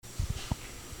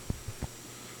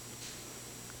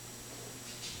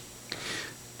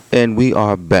And we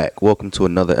are back. Welcome to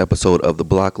another episode of the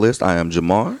Block List. I am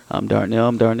Jamar. I'm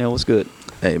Darnell. What's good?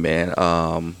 Hey man,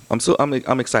 I'm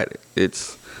excited.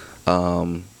 It's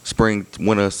spring,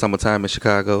 winter, summertime in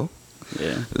Chicago.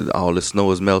 Yeah. All the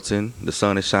snow is melting, the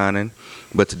sun is shining.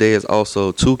 But today is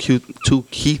also two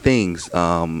key things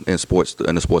in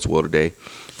the sports world today.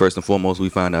 First and foremost, we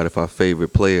find out if our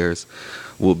favorite players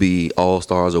will be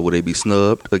all-stars or will they be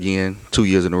snubbed again 2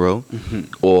 years in a row.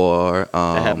 Or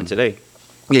That happened today.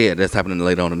 Yeah, that's happening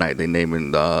later on tonight. They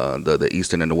naming the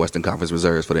Eastern and the Western Conference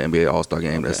reserves for the NBA All-Star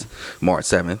Game. Okay. That's March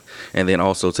 7th. And then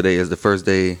also today is the first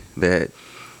day that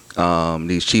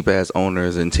these cheap-ass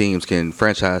owners and teams can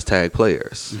franchise tag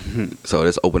players. So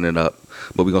that's opening up.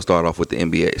 But we're going to start off with the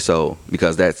NBA. So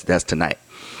because that's tonight.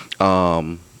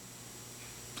 Were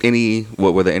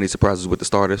there any surprises with the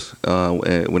starters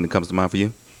when it comes to mind for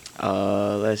you?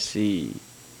 Let's see.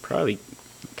 Probably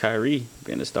Kyrie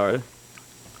being the starter.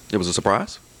 It was a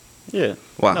surprise? Yeah.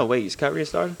 Wow. No, wait. Is Kyrie a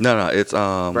starter? No, it's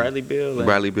Bradley Beal.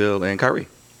 Beal and Kyrie.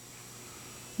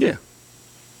 Yeah.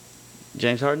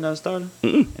 James Harden not a starter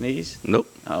Mm-mm. in the East? Nope.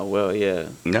 Oh, well, yeah.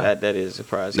 No. That is a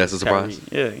surprise. That's a surprise?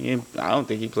 Kyrie, I don't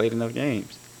think he played enough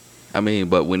games. I mean,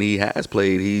 but when he has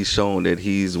played, he's shown that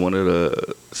he's one of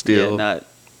the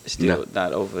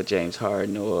Not over James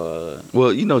Harden or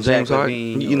Well, James Zach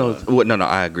Harden. LaVine No,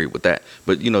 I agree with that.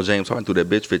 But James Harden threw that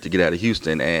bitch fit to get out of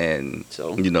Houston, and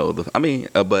So?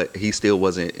 but he still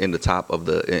wasn't in the top of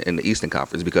in the Eastern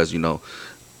Conference because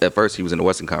at first he was in the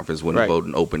Western Conference when the Right.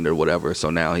 voting opened or whatever.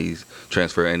 So now he's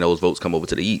transferring, and those votes come over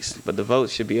to the East. But the vote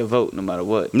should be a vote no matter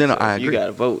what. No, So I if you agree.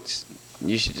 got votes,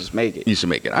 you should just make it. You should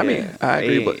make it. I mean, Yeah. I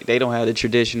agree, They- but they don't have the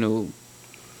traditional,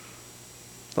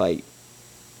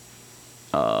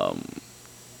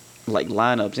 like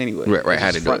lineups anyway. right, It's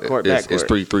how just to do front it? court, It's back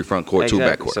court. three front court, two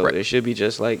back Exactly. court. So Right. it should be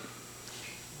just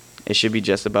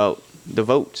about the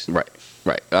votes. Right.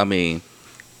 I mean,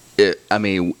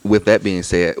 with that being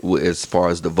said, as far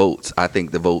as the votes, I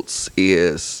think the votes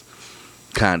is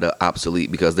kind of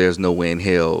obsolete because there's no way in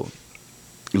hell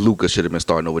Luka should have been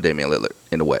starting over Damian Lillard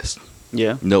in the West.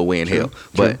 Yeah. No way in True, hell. true.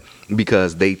 But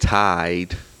because they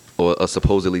tied or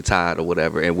supposedly tied or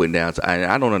whatever and went down to,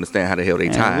 I don't understand how the hell they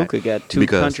And tied. Luka got two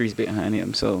because- countries behind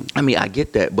him. So I mean, I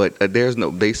get that, but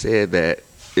they said that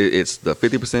it's the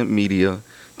 50% media,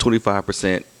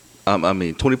 25%,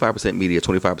 25% media,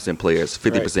 25% players,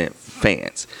 50%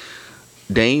 fans.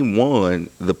 Dame won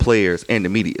the players and the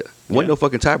media. Wasn't no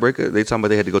fucking tiebreaker. They talking about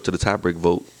they had to go to the tiebreak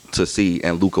vote to see,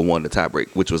 and Luka won the tiebreak,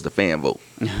 which was the fan vote,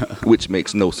 which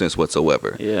makes no sense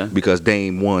whatsoever. Yeah. Because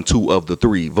Dame won 2 of the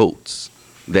 3 votes.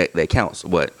 That counts.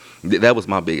 But that was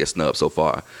my biggest snub so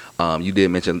far. You did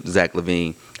mention Zach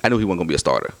LaVine. I knew he wasn't gonna be a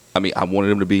starter. I mean, I wanted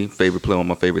him to be favorite player on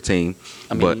my favorite team.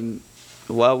 I mean,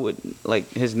 why would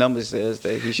his number says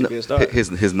that he should be a starter?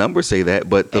 His numbers say that,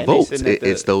 but the And he's votes, sitting at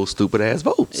it's those stupid ass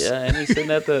votes. Yeah, and he's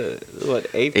sitting at the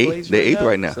eighth place. They're eighth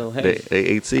right now. So hey, They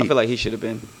 8th seed. I feel like he should have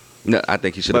been. No, I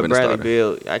think he should have But been a Bradley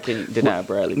starter. Beal, I can't deny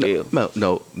Bradley Beal.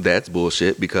 No, that's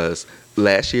bullshit because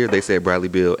last year they said Bradley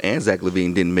Beal and Zach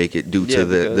LaVine didn't make it due to Yeah,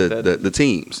 the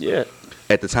teams. Yeah.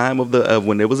 At the time of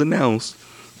when it was announced,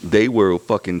 they were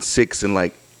fucking 6 and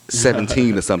like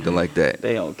 17 or something like that.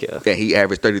 They don't care. And he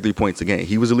averaged 33 points a game.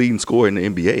 He was the leading scorer in the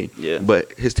NBA. Yeah.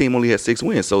 But his team only had 6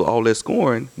 wins. So all that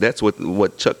scoring, that's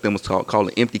what Chuck them was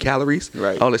calling empty calories.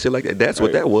 Right. All that shit like that. That's what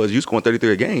Right. that was. You scoring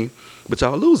 33 a game, but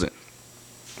y'all losing.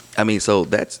 I mean, so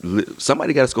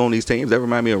somebody got to score on these teams. That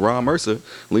remind me of Ron Mercer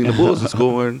leading the Bulls and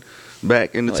scoring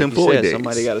back in the Like Tim you Floyd said, days.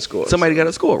 somebody gotta score. Somebody got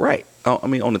to score, right? I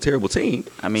mean, on a terrible team.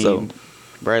 I mean, So-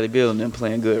 Bradley Beal and them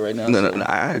playing good right now. No, so-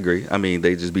 I agree. I mean,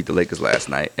 they just beat the Lakers last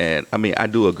night, and I mean, I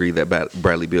do agree that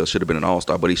Bradley Beal should have been an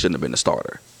All-Star, but he shouldn't have been a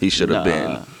starter. He should have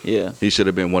been. Yeah. He should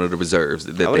have been one of the reserves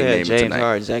that I they would have had named James tonight.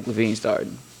 Harden, Zach LaVine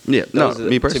starting. Yeah, no, Those are-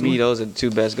 me personally, To me, those are the two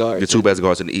best guards. the 2 best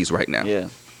guards in the East right now. Yeah.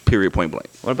 Period. Point blank.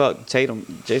 What about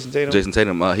Tatum? Jason Tatum? Jason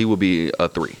Tatum, he will be a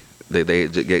 3. They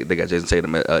got Jason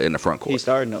Tatum in the front court. He's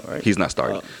starting though, right? He's not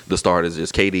starting. Oh. The starters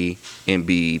is KD,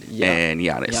 Embiid, and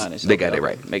Giannis. Giannis, They okay, got it okay.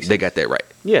 right. Makes They sense. got that right.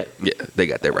 Yeah. Yeah, they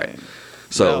got that right. Right.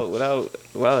 So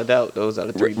without a doubt, those are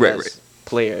the three Right, best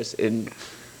players in.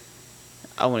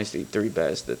 I want to say 3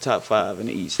 best, the top 5 in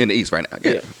the East. in the East right now,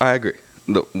 yeah, Yeah. I agree.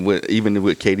 Even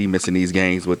with KD missing these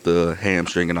games with the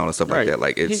hamstring and all that stuff like that,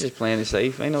 like he's it's just playing it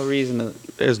safe. Ain't no reason to.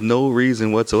 there's no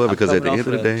reason whatsoever because at the coming end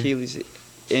off of the day, Achilles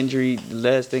injury, the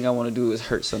last thing I want to do is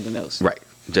hurt something else. right,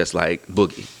 just like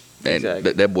Boogie. And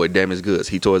Exactly. that boy damaged goods.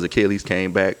 He tore his Achilles,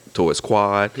 came back, tore his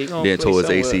quad, He gonna then play tore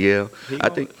his somewhere. ACL. He I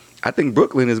gonna- think I think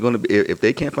Brooklyn is going to be, if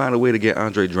they can't find a way to get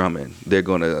Andre Drummond, they're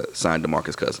going to sign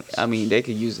DeMarcus Cousins. I mean, they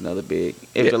could use another big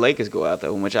if the Lakers go out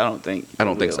there, which I don't think. I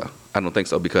don't think so. I don't think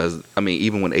so because I mean,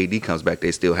 even when AD comes back,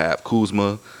 they still have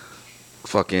Kuzma,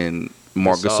 fucking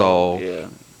Marc Gasol, yeah.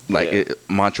 like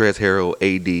Montrezl Harrell,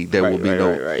 AD. There will be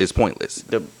right. It's pointless.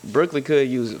 The Brooklyn could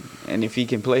use him, and if he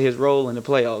can play his role in the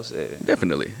playoffs,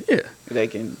 Definitely, yeah. They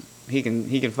can. He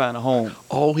can find a home.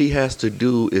 All he has to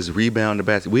do is rebound the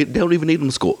basket. They don't even need him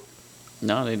to score.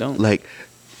 No, they don't. Like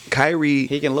Kyrie,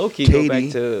 he can low key go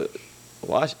back to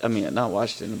not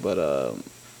Washington, but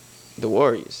the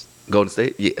Warriors. Golden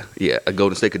State, yeah.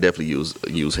 Golden State could definitely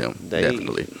use him,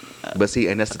 definitely. But see,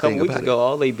 and that's the thing about it. A couple weeks ago,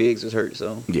 all they bigs was hurt,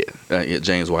 so. Yeah,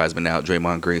 James Wiseman out,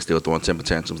 Draymond Green still throwing temper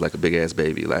tantrums like a big ass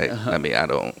baby. Like, I mean, I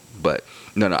don't. But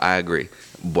no, I agree.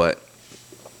 But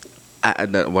what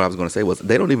I was going to say was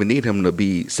they don't even need him to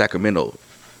be Sacramento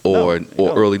or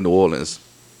early New Orleans.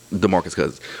 DeMarcus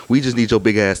Cousins. We just need your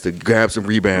big ass to grab some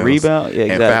rebounds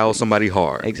and foul somebody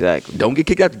hard. Exactly. Don't get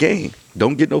kicked out the game.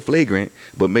 Don't get no flagrant,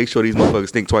 but make sure these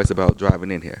motherfuckers think twice about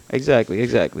driving in here. Exactly.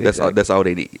 That's all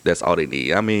they need. That's all they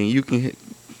need. I mean, you can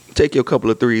take your couple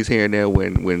of threes here and there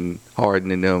when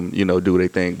Harden and them, do their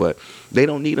thing, but they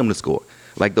don't need them to score.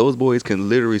 Like those boys can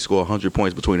literally score 100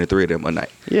 points between the three of them a night.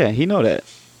 Yeah, he know that.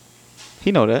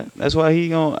 That's why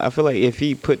I feel like if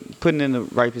he putting in the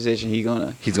right position, he's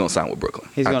gonna sign with Brooklyn.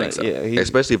 I think so. Yeah,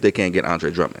 especially if they can't get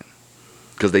Andre Drummond,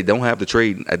 because they don't have the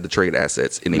trade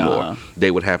assets anymore. Nah.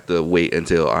 They would have to wait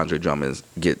until Andre Drummond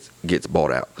gets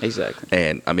bought out. Exactly.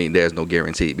 And I mean, there's no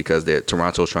guarantee because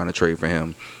Toronto's trying to trade for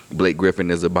him. Blake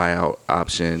Griffin is a buyout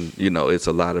option. It's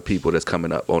a lot of people that's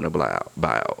coming up on a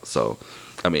buyout. So,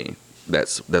 I mean,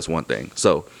 that's one thing.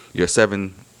 So your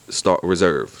 7-star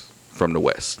reserve from the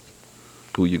West.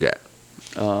 Who you got?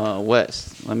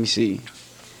 West. Let me see.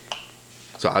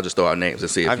 So I'll just throw out names and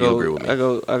see if you agree with me. I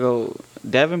go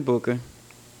Devin Booker.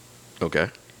 Okay.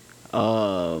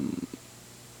 Donovan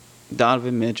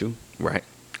Mitchell. Right.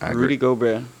 I agree. Rudy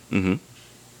Gobert. Mm-hmm.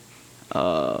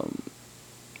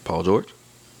 Paul George?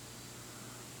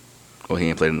 Well, he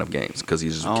ain't played enough games because he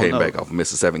just came back off of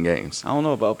missing 7 games. I don't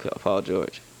know about Paul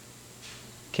George.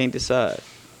 Can't decide.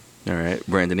 All right.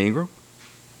 Brandon Ingram?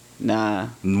 Nah.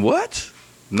 What?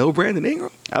 No Brandon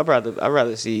Ingram? I'd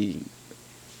rather see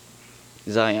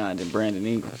Zion than Brandon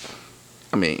Ingram.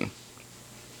 I mean,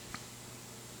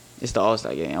 it's the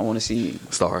All-Star game. I want to see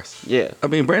stars. Yeah. I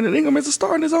mean, Brandon Ingram is a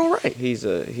star in his own right. He's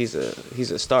a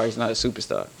star. He's not a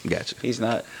superstar. Gotcha. He's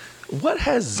not. What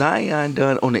has Zion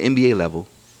done on the NBA level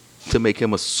to make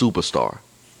him a superstar?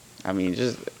 I mean,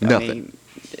 just nothing.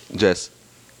 Just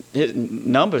his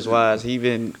numbers wise, he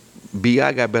been.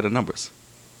 B.I. got better numbers.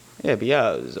 Yeah,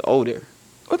 B.I. is older.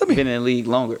 What do you mean? Been in the league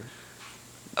longer.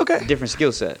 Okay. Different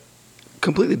skill set.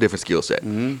 Completely different skill set.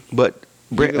 Mm-hmm. But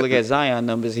you can look at Zion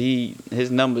numbers.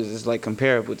 His numbers is like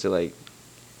comparable to like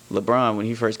LeBron when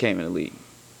he first came in the league.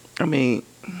 I mean,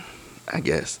 I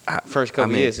guess first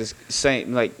couple years is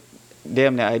same like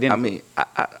damn near identical. I mean,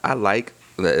 I like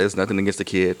that. There's nothing against the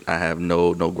kid. I have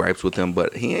no gripes with him,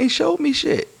 but he ain't showed me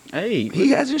shit. Hey,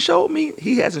 he hasn't shown me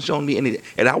anything.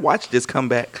 And I watched this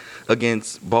comeback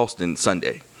against Boston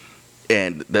Sunday.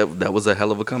 And that was a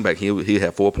hell of a comeback. He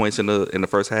had 4 points in the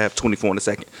first half, 24 in the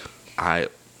second.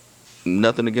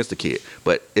 Nothing against the kid,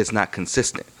 but it's not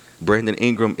consistent. Brandon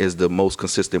Ingram is the most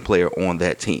consistent player on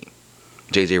that team.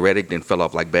 JJ Redick then fell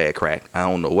off like bad crack. I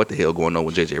don't know what the hell going on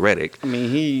with JJ Redick. I mean,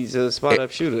 he's a spot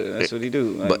up shooter. That's what he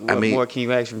do. Like, but what more can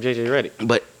you ask from JJ Redick?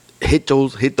 But hit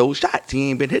those shots.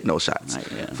 He ain't been hitting those shots.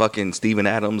 Right, yeah. Fucking Steven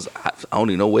Adams, I don't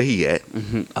even know where he at.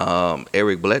 Mm-hmm.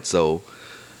 Eric Bledsoe,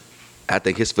 I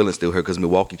think his feelings still hurt because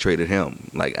Milwaukee traded him.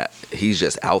 Like, he's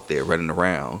just out there running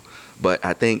around. But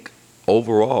I think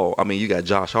overall, I mean, you got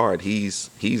Josh Hart. He's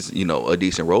a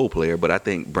decent role player. But I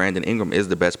think Brandon Ingram is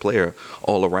the best player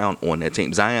all around on that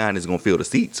team. Zion is going to fill the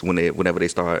seats whenever they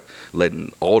start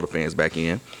letting all the fans back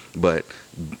in. But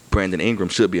Brandon Ingram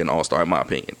should be an all-star in my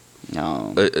opinion.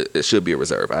 No. It should be a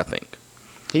reserve, I think.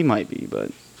 He might be,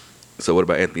 but. So what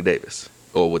about Anthony Davis?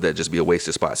 Or would that just be a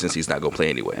wasted spot since he's not going to play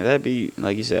anyway? That'd be,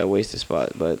 like you said, a wasted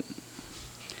spot, but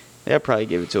they'll probably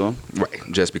give it to him. Right,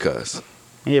 just because.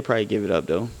 He'll probably give it up,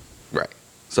 though. Right.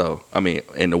 So, I mean,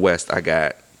 in the West, I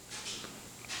got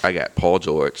Paul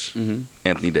George,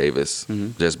 Anthony Davis,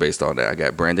 just based on that. I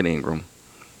got Brandon Ingram,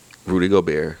 Rudy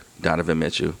Gobert, Donovan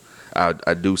Mitchell.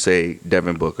 I do say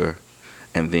Devin Booker.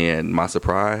 And then my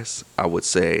surprise, I would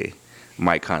say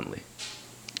Mike Conley.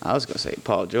 I was going to say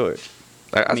Paul George.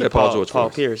 I said Paul George Paul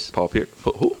first. Pierce. Paul Pierce.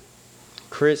 Who?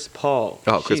 Chris Paul.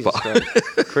 Oh, Chris Paul.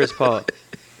 Chris Paul.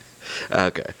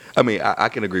 Okay. I mean, I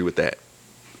can agree with that.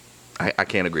 I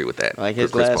can't agree with that. Like For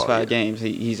his Chris last Paul, 5 yeah. games,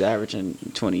 he's averaging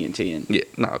 20 and 10. Yeah,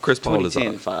 no, Chris Paul 20, is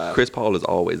 10, 5. Chris Paul is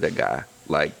always that guy.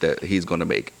 Like that, he's going to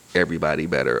make everybody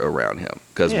better around him.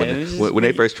 Because Yeah, it's just when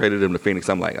they first traded him to Phoenix,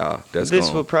 I'm like, that's This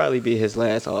gone. will probably be his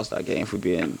last All-Star game, if we're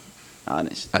being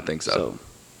honest. I think so.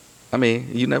 I mean,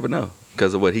 you never know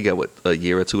because of what he got. What, a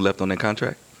year or 2 left on that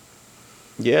contract?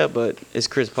 Yeah, but it's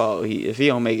Chris Paul. If he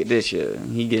don't make it this year,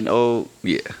 he getting old.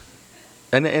 Yeah.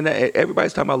 And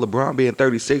everybody's talking about LeBron being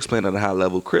 36 playing at a high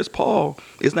level. Chris Paul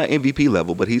is not MVP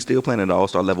level, but he's still playing at the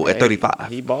All-Star level at 35.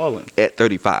 He balling. At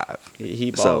 35.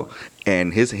 He balling. So,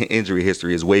 and his injury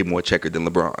history is way more checkered than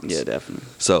LeBron's. Yeah, definitely.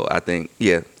 So I think,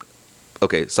 yeah.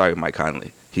 Okay, sorry, Mike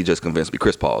Conley. He just convinced me.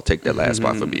 Chris Paul, take that last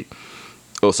spot for me.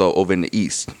 Also, over in the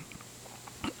East,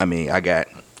 I mean, I got,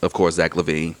 of course, Zach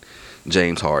LaVine,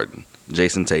 James Harden,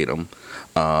 Jason Tatum.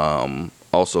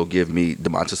 Also, give me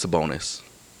Domantas Sabonis,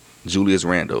 Julius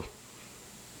Randle.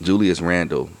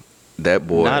 That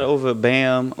boy. Not over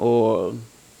Bam or.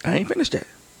 I ain't finished that.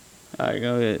 All right,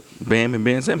 go ahead. Bam and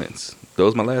Ben Simmons.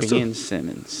 Those my last Ben two.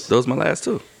 Simmons. Those my last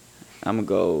two. I'm going to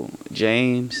go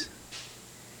James,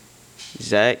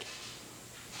 Zach,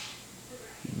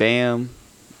 Bam,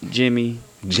 Jimmy.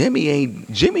 Jimmy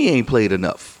ain't played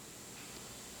enough.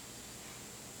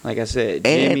 Like I said,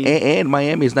 And, Jimmy. and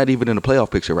Miami is not even in the playoff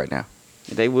picture right now.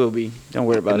 They will be. Don't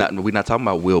worry about it. We're not talking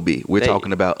about will be. We're They-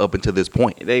 talking about up until this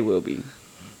point. They will be.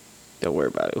 Don't worry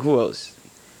about it. Who else?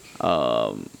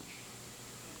 All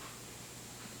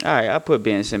right, I put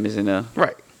Ben Simmons in there.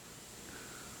 Right.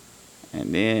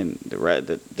 And then the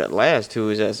last two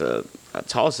is just a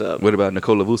toss-up. What about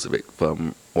Nikola Vucevic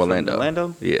from Orlando?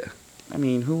 Orlando? Yeah. I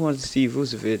mean, who wants to see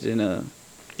Vucevic in a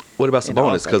What about in the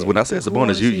Sabonis? All-Star Because when game? I said Who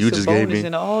wanna Sabonis, you see just gave Sabonis me.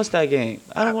 in the All-Star game.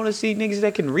 I don't want to see niggas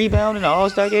that can rebound in the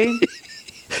All-Star game.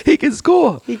 He can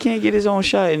score. He can't get his own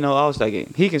shot in the All-Star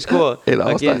game. He can score In the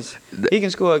All-Star- against. He can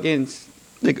score against.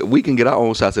 Nigga, we can get our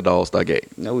own shots at the All-Star game.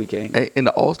 No, we can't. Hey, in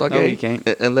the All-Star No, game, we can't.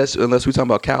 Unless we talking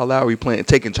about Kyle Lowry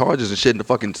taking charges and shit in the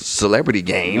fucking celebrity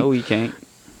game. No, we can't.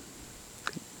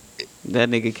 That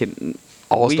nigga can.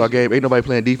 All-Star we- game, ain't nobody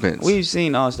playing defense. We've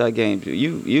seen All-Star games.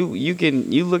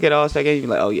 You look at All-Star games, you're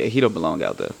like, oh yeah, he don't belong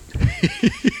out there.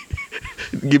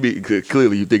 Give me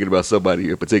clearly you thinking about somebody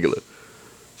in particular.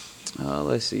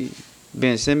 Let's see.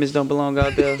 Ben Simmons don't belong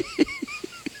out there.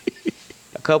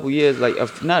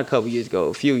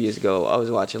 A few years ago, I was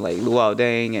watching like Luol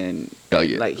Deng and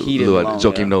like he didn't belong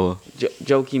Joakim there. Noah.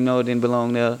 Joakim Noah didn't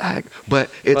belong there. But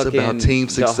it's Fucking about team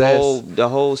success. The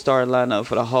whole starting lineup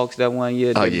for the Hawks that one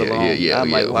year didn't belong.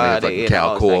 I'm like, why are they in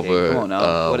Cal the All-Star game? Korver, Come on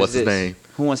now. what's his this? name?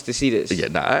 Who wants to see this? Yeah,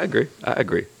 I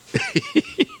agree.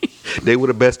 They were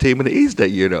the best team in the East that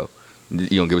year, though. You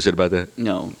don't give a shit about that?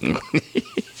 No.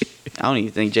 I don't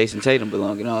even think Jason Tatum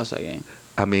belongs in the All-Star game.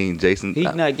 I mean, Jason.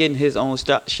 He's not getting his own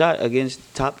shot against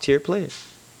top-tier players.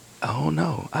 I don't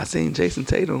know. I seen Jason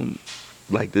Tatum,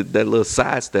 like that little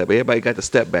sidestep. Everybody got the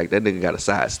step back. That nigga got a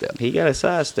sidestep. He got a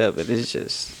sidestep, but it's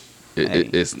just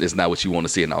It's not what you want to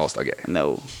see in the All-Star game.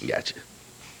 no. Gotcha.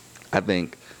 I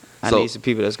think. I need some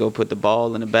people that's gonna put the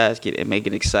ball in the basket and make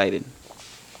it exciting.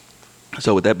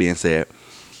 So with that being said,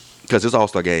 because this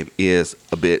All-Star game is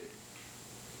a bit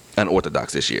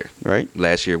unorthodox this year. Right.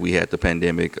 Last year we had the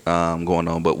pandemic going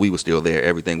on, but we were still there.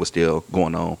 Everything was still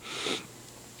going on.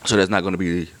 So there's not going to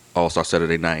be All-Star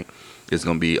Saturday night. It's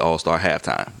going to be All-Star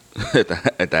halftime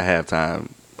at the halftime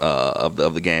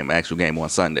of the game, actual game on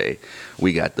Sunday.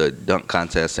 We got the dunk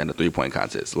contest and the three-point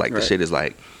contest. Like the shit is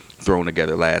like thrown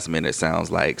together last minute.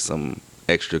 Sounds like some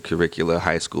extracurricular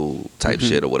high school type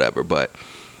shit or whatever. But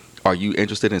are you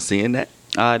interested in seeing that?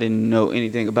 I didn't know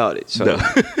anything about it, so No.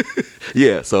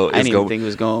 Yeah, so I didn't even think it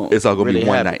was going. it's all gonna really be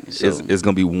one happen, night. so. It's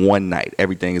gonna be one night.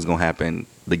 Everything is gonna happen.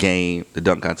 The game, the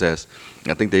dunk contest.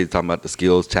 I think they're talking about the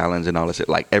skills challenge and all that shit.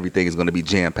 Like everything is gonna be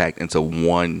jam packed into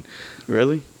one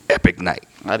Really? epic night.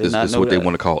 I did not That's know what they that.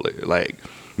 want to call it. Like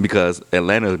because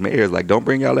Atlanta's mayor is like, don't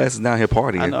bring y'all asses down here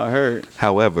partying. I know. I heard.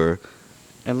 However,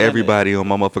 Atlanta- everybody on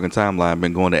my motherfucking timeline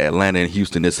been going to Atlanta and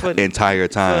Houston this But- entire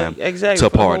time exactly, to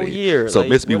for the whole party. year. So Like,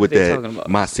 miss me what with are they that. talking about?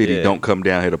 My city Yeah. don't come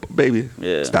down here to baby.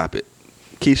 Yeah. Stop it,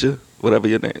 Keisha. Whatever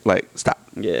your name, like stop.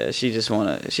 Yeah, she just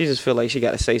feel like she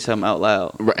got to say something out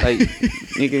loud. Right. Like,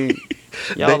 nigga,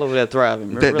 y'all That- over there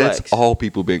thriving. Relax. That's all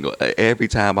people been going. Every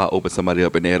time I open somebody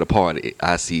up and they're at a party,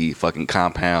 I see fucking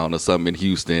Compound or something in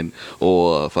Houston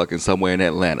or fucking somewhere in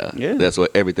Atlanta. Yeah. That's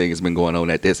what everything has been going on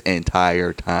at this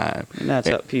entire time. And that's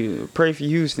how people pray for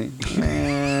Houston.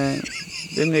 Man,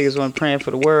 them niggas want praying for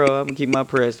the world. I'm gonna keep my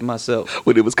prayers to myself.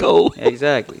 When it was cold,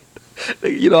 Exactly.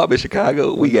 you know, I'm in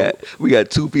Chicago. We got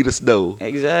 2 feet of snow.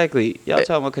 Exactly. Y'all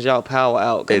talking about because y'all power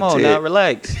out. Come And on Ted- now,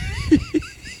 relax.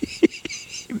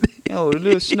 the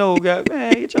little snow got,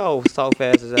 man, get y'all soft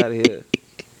asses out of here.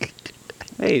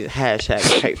 Hey,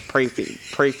 hashtag pray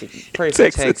for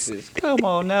Texas. Come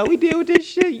on now, we deal with this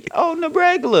shit on the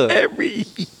regular.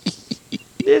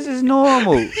 This is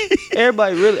normal.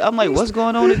 Everybody really, I'm like, what's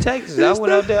going on in Texas? I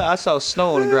went out there, I saw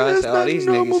snow on the ground. I said, oh, these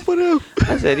niggas. For them.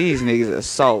 I said, these niggas are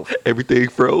soft. Everything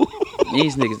froze.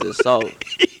 These niggas are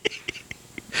soft.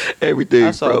 Everything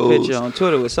I saw froze. a picture on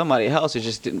Twitter where somebody's house is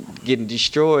just getting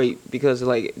destroyed because of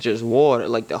like just water,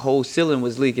 like the whole ceiling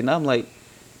was leaking. I'm like,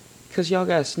 cause y'all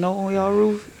got snow on y'all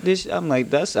roof. I'm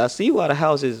like, I see why the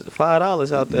house is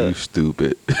 $5 out there. You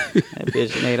stupid. That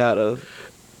bitch made out of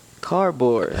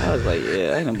cardboard. I was like,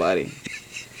 yeah, ain't nobody.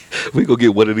 We gonna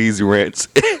get one of these rents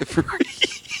every.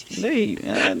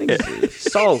 Niggas is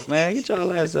soft, man. Get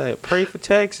y'all ass out. Pray for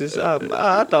Texas. I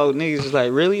thought niggas was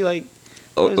like, really? Like,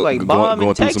 it was like bombing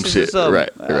going through Texas some shit. or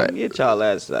something. Right. Get y'all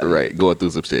ass out. Right, going through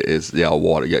some shit. It's y'all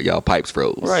water, y'all pipes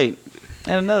froze. Right.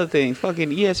 And another thing, fucking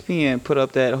ESPN put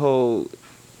up that whole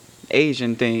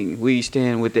Asian thing. We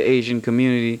stand with the Asian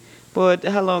community. But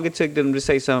how long it took them to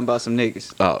say something about some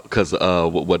niggas? Oh, cause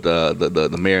what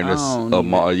the Mariners, the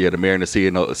Mariners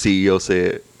CEO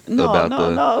said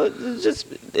No. It's just,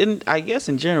 I guess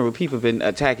in general, people have been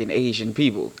attacking Asian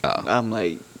people. Oh. I'm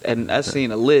like, and I've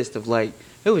seen a list of like,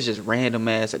 it was just random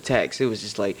ass attacks. It was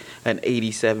just like an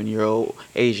 87-year-old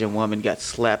Asian woman got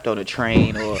slapped on a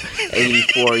train, or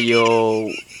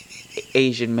 84-year-old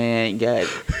Asian man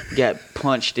got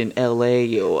punched in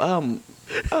L.A. Or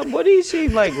what do you see?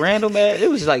 Like random ass. It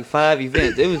was like 5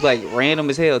 events. It was like random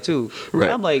as hell too.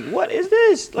 Right. I'm like, what is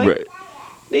this? Like, right.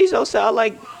 These don't sound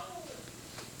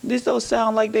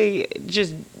like they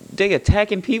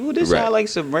attacking people. This Right. sound like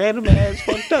some random ass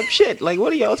fucked up shit. Like,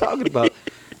 what are y'all talking about?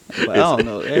 But I don't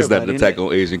know. It's not an Everybody attack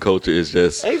on Asian culture. It's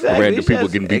just random It's people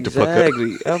just- getting beat the fuck up.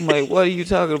 Exactly. I'm like, what are you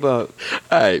talking about?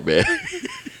 All right, man.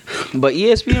 But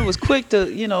ESPN was quick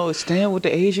to, stand with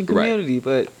the Asian Right. community,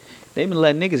 but they been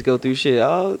letting niggas go through shit.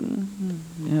 Oh,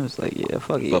 it was like, yeah,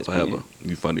 fuck ESPN. Forever.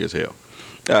 You funny as hell.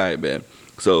 All right, man.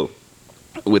 So,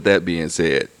 with that being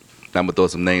said, I'm gonna throw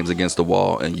some names against the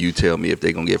wall, and you tell me if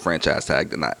they're gonna get franchise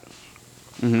tagged or not.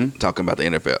 Mm-hmm. Talking about the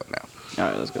NFL now. All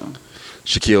right, let's go.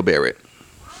 Shaquille Barrett,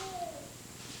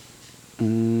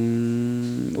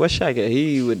 What's Shaq at?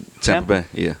 He would Tampa Bay.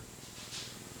 Yeah.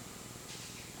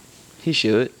 He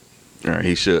should. All right,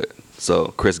 he should. So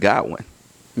Chris Godwin.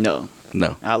 No,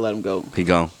 No, I'll let him go. he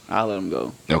gone. I'll let him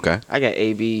go. Okay. I got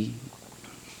AB.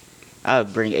 I'll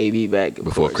bring AB back of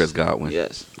Before course. Chris Godwin.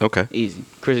 Yes, Okay. easy.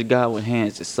 Chris Godwin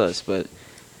hands is sus, but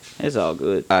it's all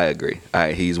good. I agree.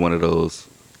 He's one of those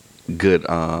good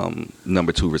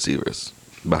number 2 receivers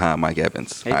behind Mike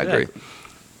Evans. I agree. Exactly.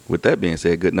 With that being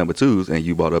said, good number 2s, and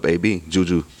you brought up AB,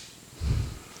 Juju.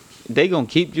 They gonna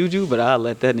keep Juju, but I'll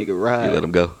let that nigga ride. You let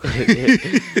him go.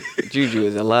 Juju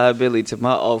is a liability to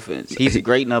my offense. He's a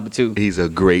great number 2. He's a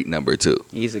great number 2.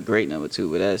 He's a great number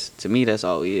 2, but to me that's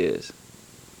all he is.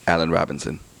 Allen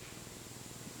Robinson.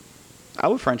 I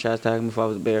would franchise tag him if I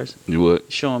was the Bears. You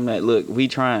would? Show him that look, we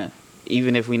trying,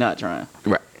 even if we not trying.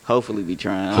 Right. Hopefully we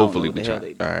trying. I don't Hopefully know what we the hell try.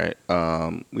 they do. All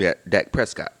right. We got Dak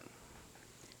Prescott.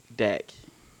 Dak.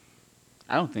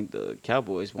 I don't think the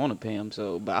Cowboys want to pay him,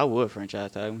 but I would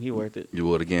franchise tag him. He worth it. You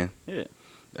would again? Yeah.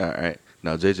 All right.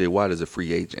 Now, J.J. Watt is a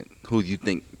free agent. Who do you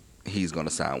think he's going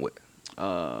to sign with?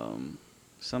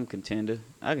 Some contender.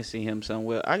 I can see him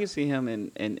somewhere. I can see him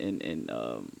in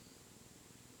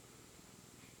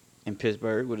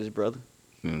Pittsburgh with his brother.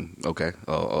 Okay.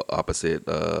 Opposite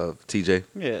TJ.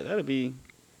 Yeah, that'd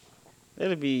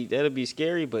be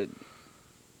scary, but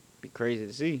be crazy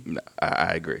to see. No,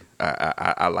 I agree.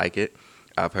 I like it.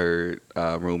 I've heard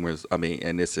rumors. I mean,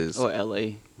 and this is Or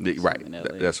L.A. right. In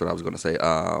LA. That's what I was going to say. It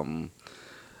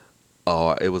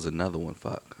was another one.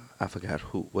 Fuck, I forgot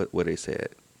what they said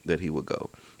that he would go.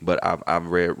 But I've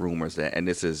read rumors that, and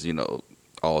this is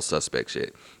all suspect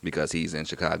shit because he's in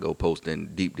Chicago posting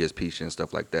deep dish pictures and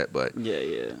stuff like that. But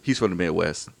Yeah. he's from the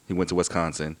Midwest. He went to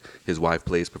Wisconsin. His wife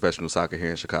plays professional soccer here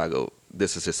in Chicago.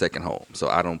 This is his second home, so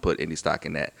I don't put any stock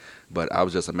in that. But I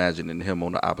was just imagining him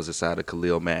on the opposite side of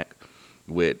Khalil Mack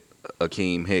with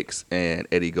Akeem Hicks and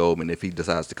Eddie Goldman if he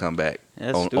decides to come back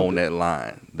That's on stupid. that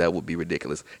line. That would be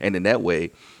ridiculous. And in that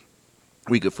way,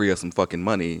 we could free up some fucking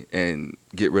money and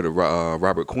get rid of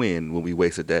Robert Quinn when we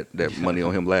wasted that money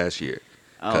on him last year.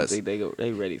 I don't think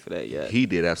they ready for that yet. He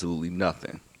did absolutely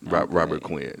nothing. Robert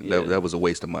Quinn. Yeah. That was a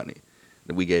waste of money.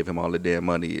 We gave him all the damn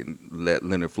money and let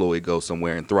Leonard Floyd go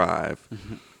somewhere and thrive.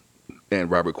 And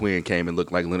Robert Quinn came and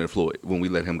looked like Leonard Floyd when we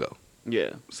let him go.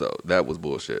 Yeah. So that was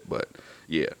bullshit. But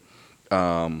yeah.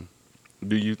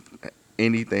 Do you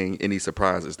any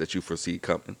surprises that you foresee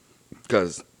coming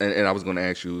Because, and I was going to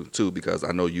ask you too, because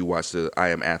I know you watched the I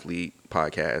Am Athlete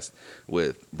podcast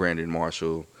with Brandon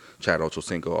Marshall, Chad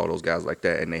Ochocinco, all those guys like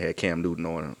that, and they had Cam Newton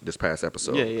on this past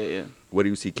episode. Yeah. Where do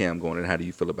you see Cam going, and how do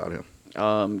you feel about him?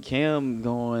 Cam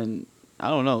going. I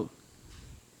don't know.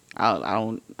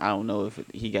 I don't know if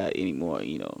he got any more,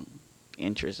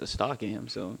 interest or stock in him.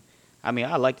 So, I mean,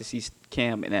 I'd like to see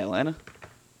Cam in Atlanta.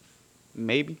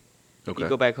 Maybe. Okay. He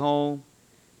go back home,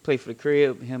 play for the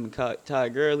crib. Him and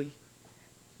Todd Gurley.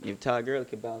 If Todd Gurley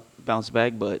could bounce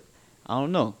back, but I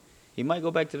don't know. He might go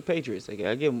back to the Patriots. Like,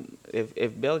 I give him if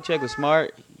Belichick was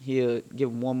smart, he'll give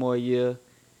him one more year.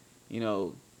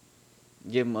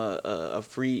 Give him a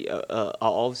free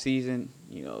off season.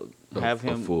 Have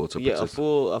him a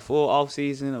full off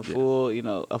season, a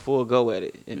full go at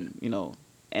it, and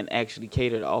and actually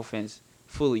cater the offense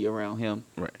fully around him.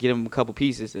 Right. Get him a couple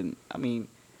pieces, and I mean,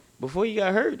 before he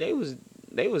got hurt, they was.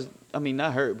 I mean,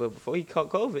 not hurt, but before he caught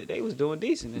COVID, they was doing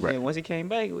decent. And then once he came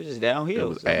back, it was just downhill. It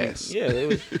was ass. It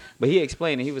was. But he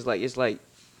explained it. He was like, it's like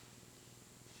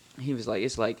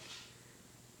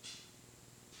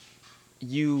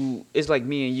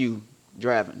me and you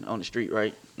driving on the street,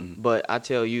 right? Mm-hmm. But I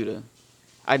tell you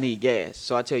I need gas.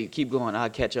 So I tell you, keep going, I'll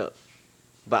catch up.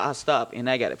 But I stop and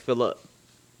I got to fill up.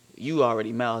 You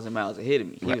already miles and miles ahead of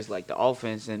me. He was like, the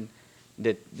offense and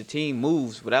the team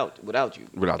moves without you.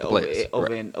 Without the players.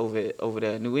 Over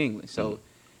there in New England. So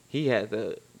he had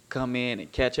to come in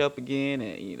and catch up again,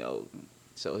 and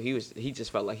so he just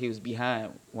felt like he was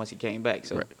behind once he came back.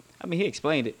 So I mean, he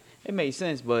explained it. It made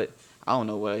sense, but I don't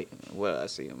know where I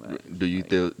see him at. Do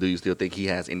you still think he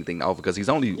has anything to offer? Because he's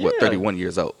only 31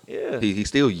 years old. Yeah, he's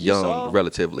still young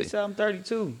relatively. He said I'm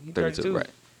 32. He's 32, right?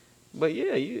 But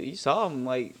yeah, you saw him,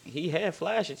 like, he had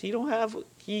flashes. He don't have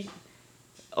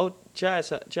Chad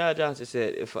Johnson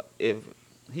said if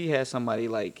he had somebody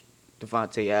like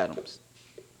Devontae Adams,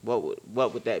 what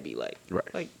would that be like?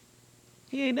 Right. Like,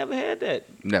 he ain't never had that.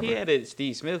 Never. He had it,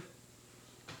 Steve Smith.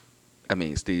 I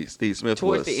mean, Steve Smith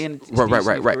Towards was the end.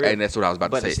 right, and that's what I was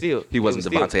about to say. Still, he wasn't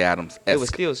Devontae Adams. It was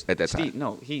still at that time.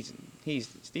 No, he's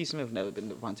Steve Smith never been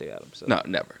Devontae Adams. So. No,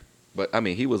 never. But I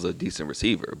mean, he was a decent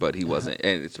receiver, but he wasn't.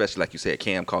 And especially like you said,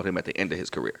 Cam caught him at the end of his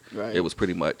career. Right. It was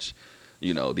pretty much,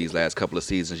 these last couple of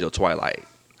seasons, your twilight.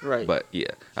 Right. But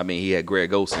yeah, I mean, he had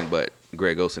Greg Olsen, but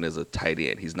Greg Olsen is a tight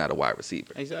end. He's not a wide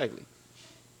receiver. Exactly.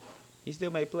 He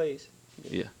still made plays.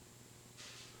 Yeah.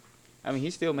 I mean, he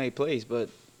still made plays, but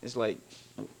it's like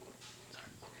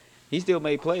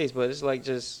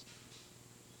just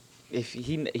if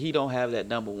he don't have that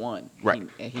number one, right?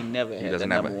 He never had that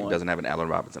number one. He doesn't have an Allen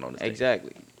Robinson on his team.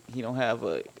 Exactly. He don't have.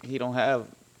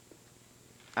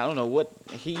 I don't know what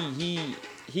he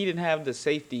didn't have the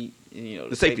safety.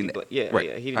 The safety net. Yeah, right.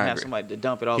 Yeah. He didn't have somebody to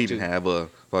dump it off. He didn't have a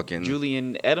fucking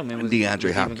Julian Edelman. Was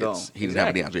DeAndre Hopkins. Even gone. He didn't have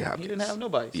a DeAndre Hopkins. He didn't have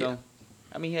nobody. Yeah. So,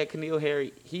 I mean, he had Khalil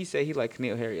Harry. He said he liked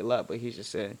Khalil Harry a lot, but he just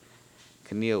said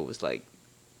Khalil was like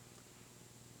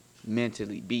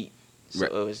mentally beat. So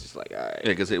it was just like, all right.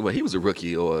 Yeah, because he was a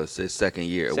rookie or his second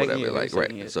year or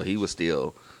whatever. Year. So he was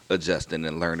still adjusting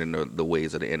and learning the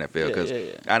ways of the NFL. Because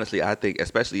honestly, I think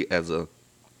especially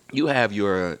you have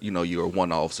your your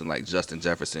one-offs and like Justin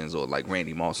Jeffersons or like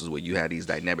Randy Mosses where you have these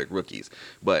dynamic rookies,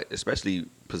 but especially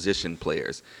position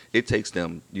players, it takes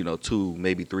them 2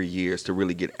 maybe 3 years to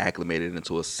really get acclimated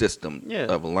into a system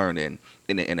of learning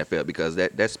in the NFL because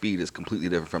that speed is completely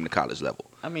different from the college level.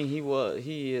 I mean, he was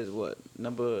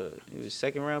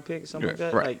second round pick or something like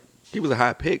that. Right. Like, he was a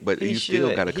high pick, but you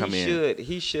still got to come in.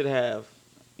 He should have,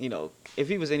 if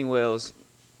he was anywhere else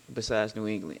besides New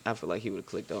England, I feel like he would have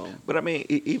clicked on. But I mean,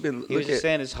 even he was just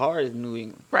saying it's hard in New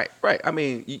England. Right. I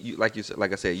mean, you like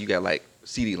I said, you got like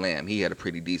CeeDee Lamb. He had a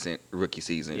pretty decent rookie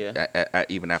season,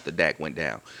 even after Dak went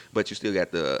down. But you still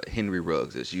got the Henry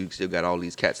Ruggs. You still got all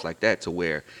these cats like that to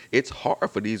where it's hard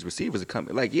for these receivers to come.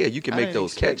 Like, yeah, you can make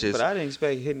those catches. But I didn't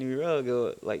expect Henry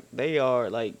Ruggs. Like, they are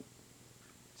like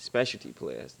specialty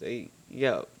players. You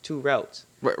got 2 routes.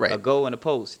 Right. A go and a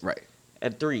post. Right.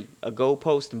 At 3, a go,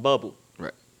 post, and bubble.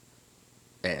 Right.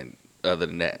 And other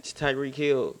than that, it's Tyreek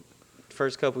Hill,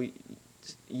 first couple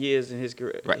years in his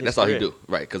career. Right, that's all he do.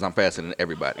 Right, because I'm faster than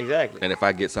everybody. Exactly. And if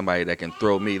I get somebody that can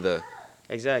throw me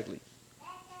Exactly.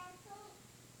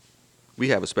 We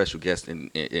have a special guest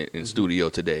in studio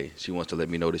today. She wants to let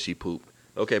me know that she pooped.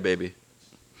 Okay, baby.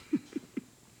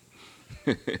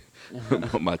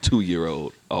 My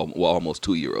 2-year-old, almost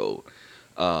 2-year-old.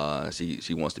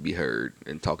 She wants to be heard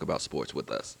and talk about sports with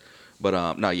us. But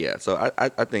so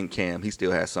I think Cam, he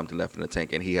still has something left in the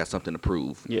tank, and he has something to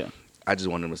prove. Yeah. I just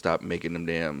want him to stop making them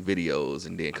damn videos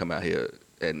and then come out here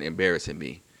and embarrassing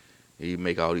me. He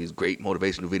make all these great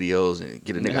motivational videos and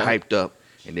get a nigga hyped up,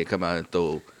 and then come out and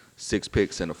throw 6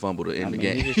 picks and a fumble to end the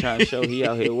game. He's just trying to show he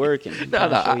out here working. He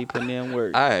putting in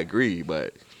work. I agree,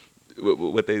 but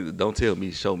what they don't tell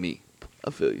me, show me. I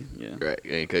feel you. Yeah.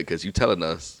 Right, because you telling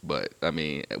us, but I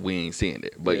mean, we ain't seeing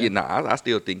it. But I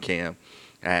still think Cam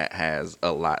has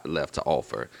a lot left to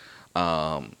offer.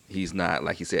 He's not,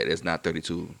 like he said, it's not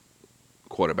 32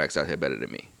 quarterbacks out here better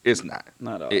than me. It's not.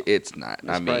 Not at all. It's not.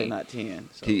 It's probably not 10.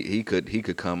 So. He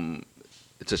could come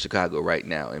to Chicago right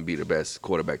now and be the best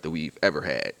quarterback that we've ever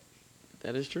had.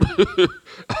 That is true.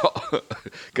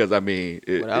 Because I mean,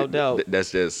 without doubt,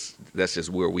 that's just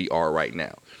where we are right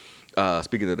now.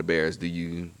 Speaking of the Bears, do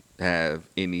you have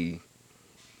any?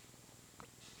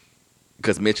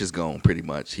 Because Mitch is gone pretty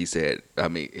much. He said, I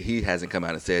mean, he hasn't come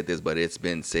out and said this, but it's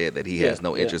been said that he has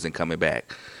no interest in coming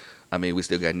back. I mean, we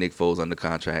still got Nick Foles under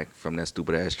contract from that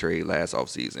stupid ass trade last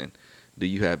offseason. Do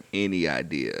you have any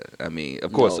idea? I mean,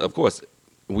 of course,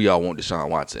 we all want Deshaun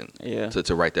Watson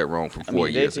to right that wrong from 4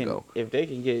 years ago. If they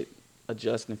can get a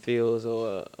Justin Fields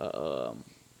or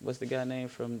what's the guy name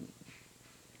from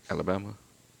Alabama?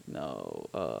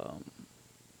 No,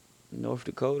 North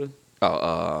Dakota.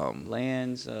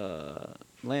 Lance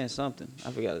something.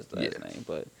 I forgot his last name,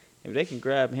 but if they can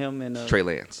grab him and Trey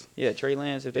Lance. Yeah, Trey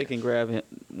Lance. If they can grab him,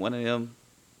 one of them,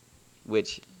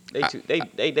 which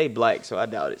they black, so I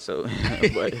doubt it. So,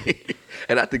 but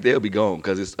and I think they'll be gone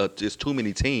because it's too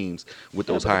many teams with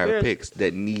those higher picks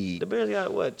that need. The Bears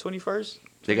got what 21st.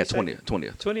 They got 20th.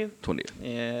 20th.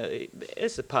 Yeah,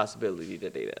 it's a possibility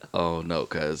that they there. Oh no,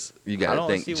 because you got to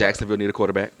think Jacksonville need a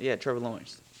quarterback. Yeah, Trevor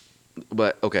Lawrence.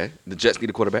 But okay, the Jets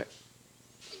need a quarterback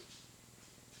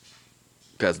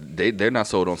because they're not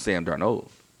sold on Sam Darnold.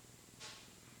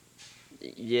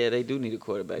 Yeah, they do need a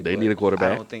quarterback. They need a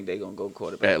quarterback. I don't think they're gonna go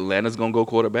quarterback. Atlanta's gonna go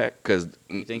quarterback because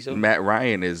you think so? Matt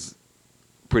Ryan is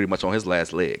pretty much on his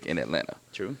last leg in Atlanta.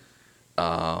 True.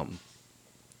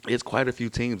 It's quite a few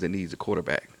teams that needs a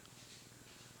quarterback.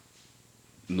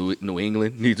 New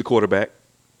England needs a quarterback.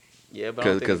 Yeah,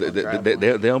 but because they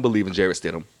don't believe in Jarrett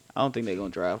Stidham. I don't think they're gonna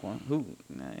drive one. Who?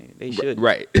 Nah, they should.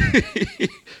 Right,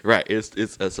 right.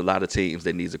 It's a lot of teams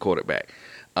that needs a quarterback.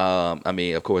 I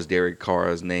mean, of course, Derek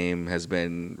Carr's name has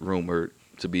been rumored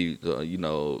to be,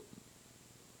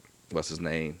 what's his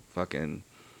name? Fucking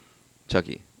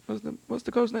Chucky. What's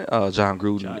the coach's name? John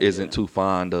Gruden isn't too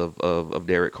fond of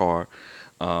Derek Carr.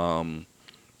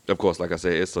 Of course, like I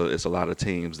said, it's a lot of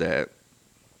teams that,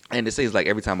 and it seems like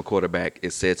every time a quarterback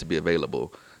is said to be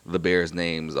available, the Bears'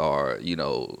 names are,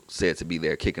 said to be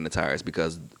there kicking the tires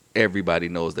because everybody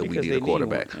knows that we need a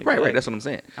quarterback. Exactly. Right. That's what I'm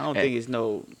saying. I don't think it's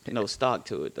no stock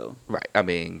to it though. Right. I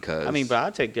mean, but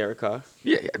I'd take Derek Carr.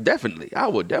 Yeah, definitely. I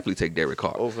would definitely take Derek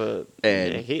Carr over.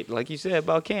 And like you said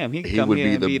about Cam, he would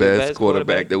be the best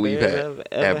quarterback that we've had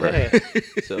ever. Had.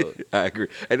 So I agree,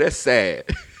 and that's sad.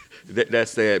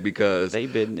 That's sad because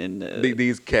they've been in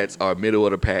these cats are middle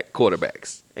of the pack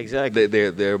quarterbacks. Exactly.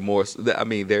 They're more. I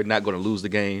mean, they're not going to lose the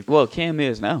game. Well, Cam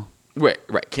is now. Right.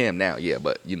 Cam now, yeah,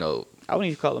 but I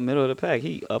wouldn't even call him middle of the pack.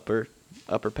 He upper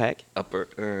pack.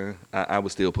 I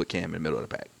would still put Cam in the middle of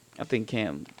the pack. I think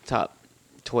Cam top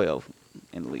 12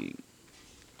 in the league.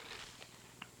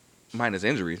 Minus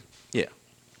injuries, yeah.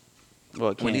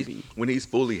 Well, when he's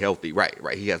fully healthy,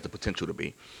 right. He has the potential to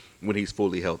be. When he's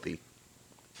fully healthy,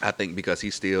 I think because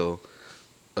he's still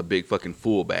a big fucking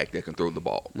fullback that can throw the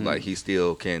ball. Mm. Like he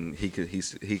still can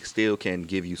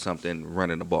give you something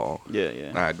running the ball.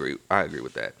 Yeah. I agree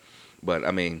with that. But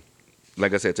I mean,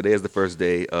 like I said, today is the first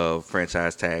day of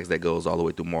franchise tags that goes all the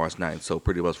way through March 9th. So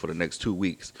pretty much for the next 2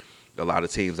 weeks, a lot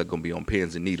of teams are going to be on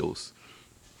pins and needles.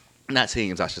 Not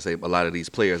teams, I should say. A lot of these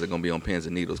players are going to be on pins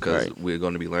and needles because we're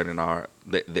going to be learning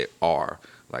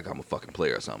like I'm a fucking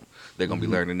player or something. They're going to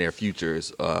be learning their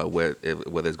futures, whether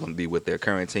it's going to be with their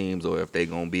current teams or if they're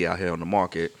going to be out here on the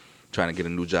market trying to get a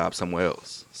new job somewhere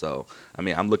else. So, I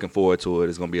mean, I'm looking forward to it.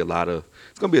 It's going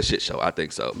to be a shit show. I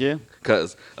think so. Yeah.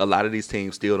 Because a lot of these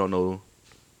teams still don't know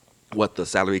what the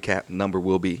salary cap number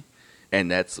will be.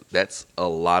 And that's a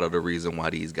lot of the reason why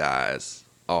these guys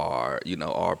are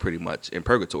pretty much in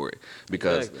purgatory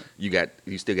because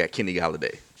you still got Kenny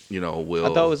Galladay. I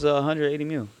thought it was 180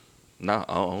 mil. No,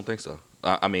 I don't think so.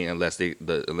 I mean, unless the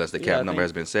cap number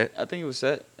has been set. I think it was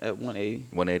set at 180.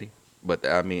 180, but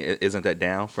I mean, isn't that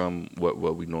down from what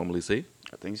we normally see?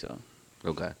 I think so.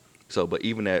 Okay, so but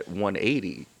even at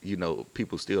 180,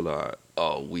 people still are.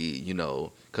 Oh,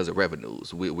 because of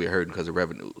revenues, we're hurting because of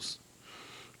revenues.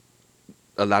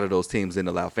 A lot of those teams didn't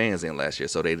allow fans in last year,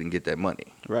 so they didn't get that money.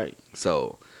 Right.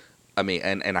 So, I mean,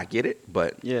 and I get it,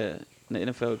 but yeah, the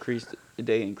NFL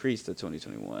increased to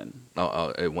 2021. Oh,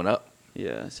 it went up.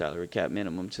 Yeah, salary cap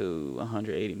minimum to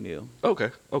 180 mil.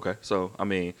 Okay. So, I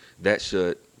mean, that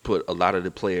should put a lot of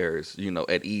the players,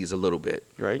 at ease a little bit.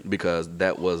 Right. Because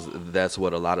that's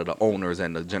what a lot of the owners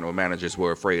and the general managers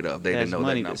were afraid of. They didn't know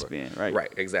money that number. to spend, right?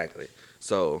 Right, exactly.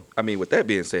 So, I mean, with that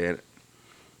being said,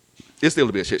 it's still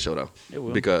to be a shit show though. It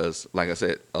will. Because, like I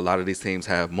said, a lot of these teams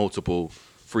have multiple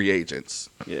free agents.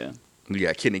 Yeah. You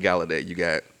got Kenny Galladay, you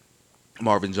got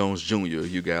Marvin Jones Jr.,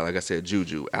 you got, like I said,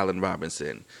 Juju, Allen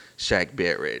Robinson, Shaq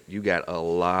Barrett. You got a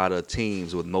lot of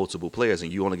teams with multiple players,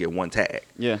 and you only get one tag.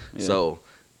 Yeah. So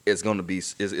it's gonna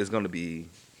be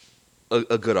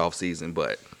a good off season,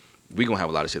 but we're gonna have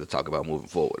a lot of shit to talk about moving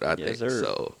forward. I think sir.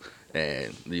 so,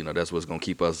 and that's what's gonna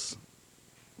keep us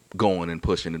going and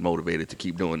pushing and motivated to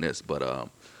keep doing this. But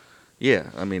yeah,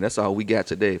 I mean that's all we got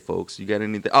today, folks. You got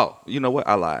anything? Oh, you know what?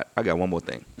 I lied. I got one more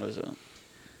thing. What's up?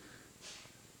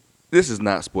 This is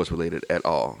not sports related at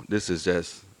all. This is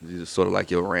just sort of like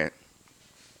your rant.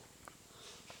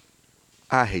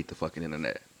 I hate the fucking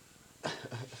internet.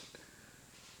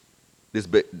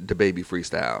 The baby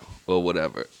freestyle or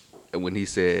whatever. And when he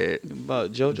said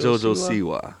About JoJo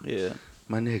Siwa, Yeah.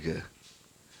 my nigga,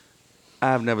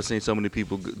 I've never seen so many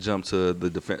people jump to the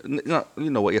defense. No, you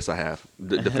know what? Yes, I have.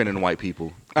 Defending white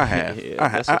people. I have. Yeah,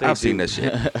 that's what they I've seen do. that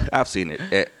shit. I've seen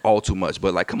it all too much.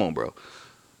 But like, come on, bro.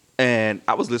 And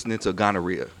I was listening to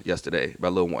Gonorrhea yesterday by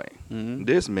Lil Wayne. Mm-hmm.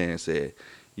 This man said,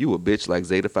 "You a bitch like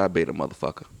Zeta Phi Beta,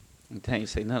 motherfucker." Can't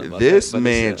say nothing about This that, but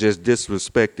man it's, just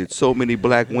disrespected so many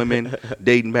black women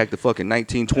dating back to fucking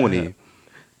 1920.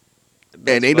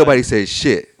 And ain't nobody said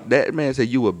shit. That man said,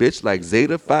 "You a bitch like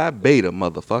Zeta Phi Beta,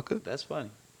 motherfucker." That's funny.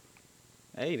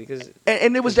 Hey, because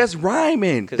And it was just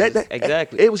rhyming.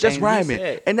 exactly. It was just And he rhyming.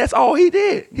 said- And that's all he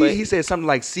did. But- He said something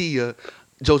like, "See ya,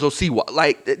 JoJo Siwa."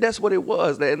 Like, that's what it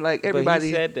was. And like, but everybody.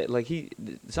 he said that like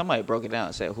somebody broke it down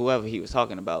and said whoever he was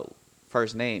talking about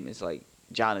first name is like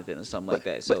Jonathan or something like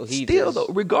that. So but he still, just,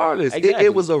 though, regardless, Exactly.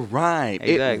 it was a rhyme.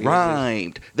 Exactly. It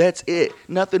rhymed. That's it.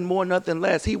 Nothing more, nothing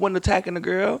less. He wasn't attacking the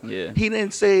girl. Yeah. He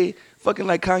didn't say fucking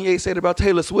like Kanye said about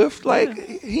Taylor Swift. Like,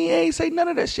 he ain't say none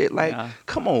of that shit. Like, Nah.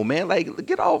 come on, man. Like,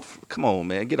 get off. Come on,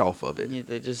 man. Get off of it. Yeah,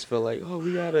 they just feel like, oh,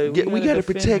 we gotta We gotta defend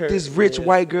protect her. this rich Yeah.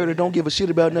 white girl that don't give a shit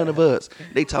about none of us.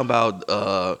 They talking about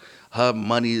her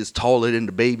money is taller than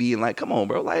the baby, and like, come on,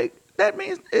 bro. Like, that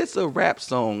means it's a rap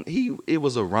song. It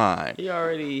was a rhyme. He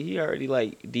already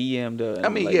like DM'd her. I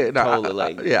mean, like, yeah, no, told her,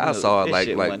 like, I saw it this like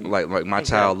shit wasn't- my Exactly.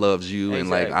 child loves you, and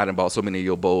like Exactly. I done bought so many of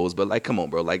your bowls, but like, come on,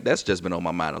 bro, like that's just been on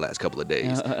my mind the last couple of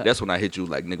days. That's when I hit you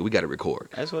like, nigga, we got to record.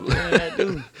 That's what the internet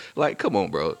do. Like, come on,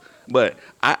 bro. But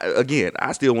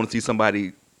I still want to see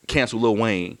somebody cancel Lil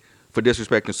Wayne for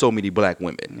disrespecting so many black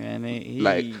women. And he,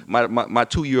 Like my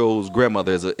 2-year-old's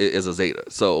grandmother is a Zeta,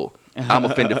 so I'm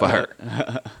offended for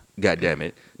her. God damn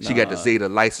it, she got the Nah. Zeta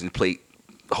license plate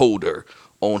holder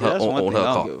on her that's one on thing her I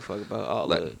car. don't give a fuck about all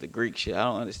Like- the Greek shit. I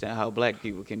don't understand how black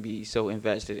people can be so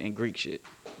invested in Greek shit.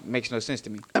 Makes no sense to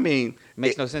me. I mean,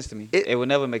 Makes it- no sense to me. it- It will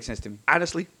never make sense to me.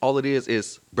 honestly, all it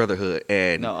is brotherhood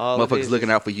and No, all it motherfuckers is looking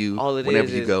is- out for you All it whenever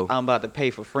is you is go. I'm about to pay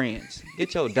for friends.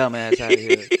 Get your dumb ass out of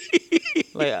here.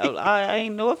 Like I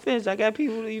ain't no offense. I got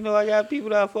people, I got people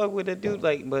that I fuck with that do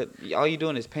like, but all you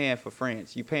doing is paying for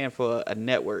friends. You paying for a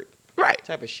network. Right, What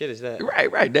type of shit is that?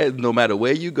 right. That no matter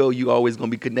where you go, you always gonna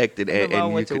be connected. I And, remember I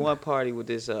and went to you one party with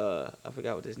this. I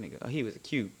forgot what this nigga. He was a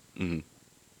Q. Mhm.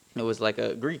 It was like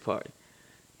a Greek party.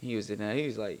 He was in there. He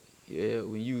was like, "Yeah,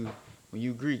 when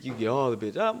you Greek, you get all the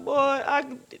bitch."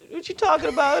 Boy, what you talking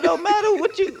about? It don't matter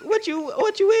what you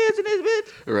is in this bitch.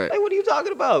 Right. Like, what are you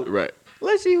talking about? Right,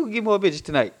 Let's see who can get more bitches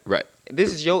tonight. right.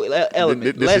 This is your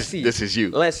element. Let's see. This is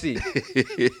you. Let's see.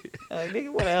 Nigga,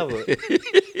 whatever.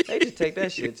 They just take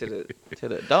that shit to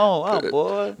the dome. Oh,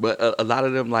 boy. But a lot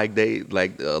of them, like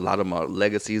a lot of them are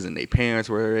legacies, and their parents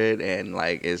were it, and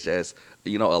like it's just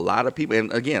a lot of people.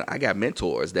 And again, I got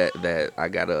mentors that I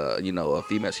got a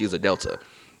female. She's a Delta,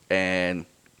 and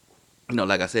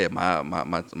like I said,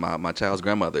 my child's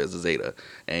grandmother is a Zeta,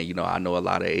 and I know a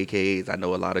lot of AKs, I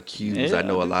know a lot of Qs, Yeah, I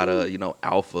know a me lot too. of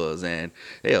alphas, and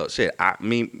hell, shit.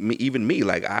 Even me,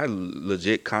 like I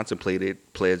legit contemplated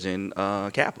pledging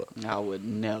Kappa. I would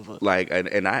never. Like,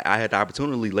 and I had the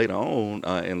opportunity later on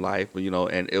in life,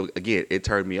 and it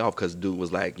turned me off because dude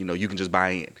was like, you can just buy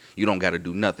in. You don't got to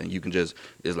do nothing. You can just,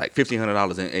 it's like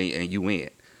 $1,500 and you in.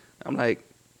 I'm like,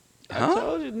 I huh?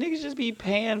 told you, niggas just be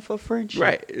paying for friendship.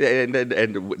 Right, and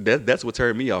that's what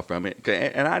turned me off from it.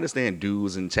 And I understand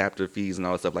dues and chapter fees and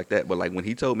all that stuff like that, but like when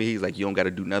he told me, he's like, you don't got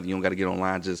to do nothing. You don't got to get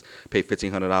online. Just pay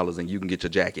 $1,500 and you can get your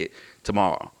jacket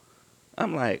tomorrow.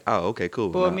 I'm like, oh, okay, cool.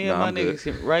 Boy, No, me no, and my I'm good.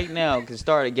 niggas right now can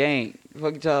start a game.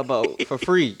 Fuck you talking about for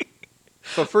free.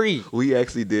 for free. We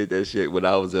actually did that shit when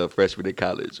I was a freshman in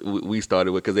college. We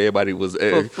started with because everybody was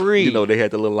For free. You know, they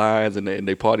had the little lines and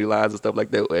they party lines and stuff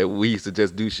like that. And we used to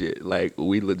just do shit. Like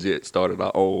we legit started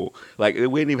our own. Like we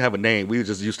didn't even have a name. We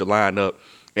just used to line up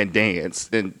and dance.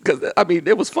 And because I mean,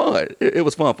 it was fun. It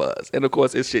was fun for us. And of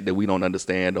course, it's shit that we don't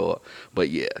understand. But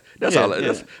yeah, that's all.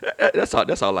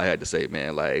 That's all I had to say,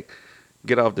 man. Like.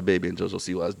 Get off the Baby and JoJo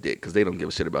Siwa's dick because they don't give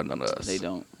a shit about none of us. They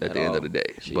don't at the end of the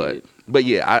day. Shit. But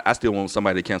yeah, I still want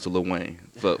somebody to cancel Lil Wayne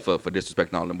for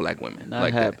disrespecting all them black women Not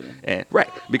like happening. that. And right,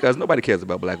 because nobody cares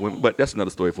about black women. But that's another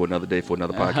story for another day for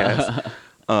another podcast.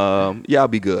 Y'all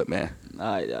be good, man.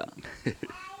 All right, y'all.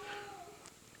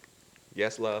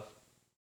 Yes, love.